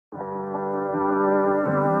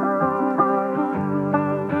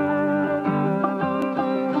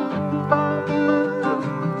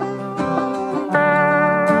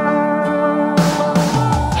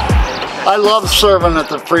I love serving at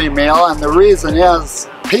the free meal, and the reason is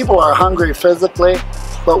people are hungry physically,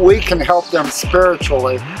 but we can help them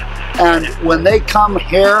spiritually. And when they come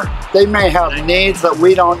here, they may have needs that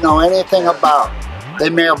we don't know anything about. They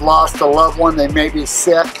may have lost a loved one, they may be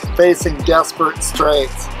sick, facing desperate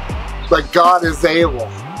straits. But God is able.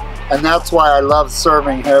 And that's why I love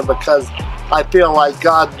serving here, because I feel like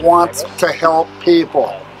God wants to help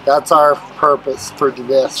people. That's our purpose for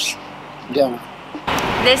this dinner.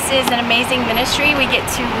 This is an amazing ministry. We get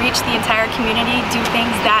to reach the entire community, do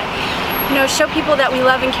things that, show people that we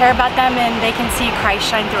love and care about them, and they can see Christ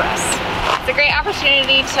shine through us. It's a great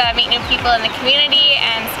opportunity to meet new people in the community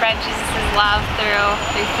and spread Jesus' love through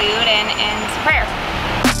food and prayer.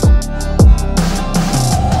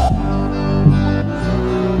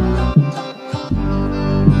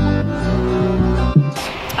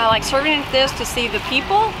 I like serving at this to see the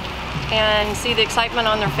people and see the excitement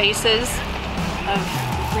on their faces of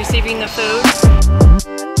receiving the food.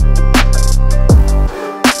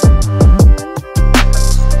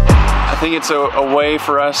 I think it's a way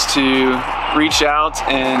for us to reach out,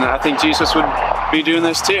 and I think Jesus would be doing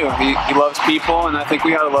this too. He loves people, and I think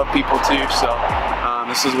we ought to love people too. So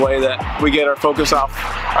this is a way that we get our focus off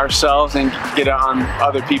ourselves and get it on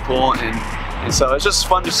other people, and so it's just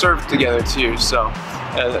fun to serve together too. So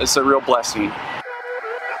it's a real blessing.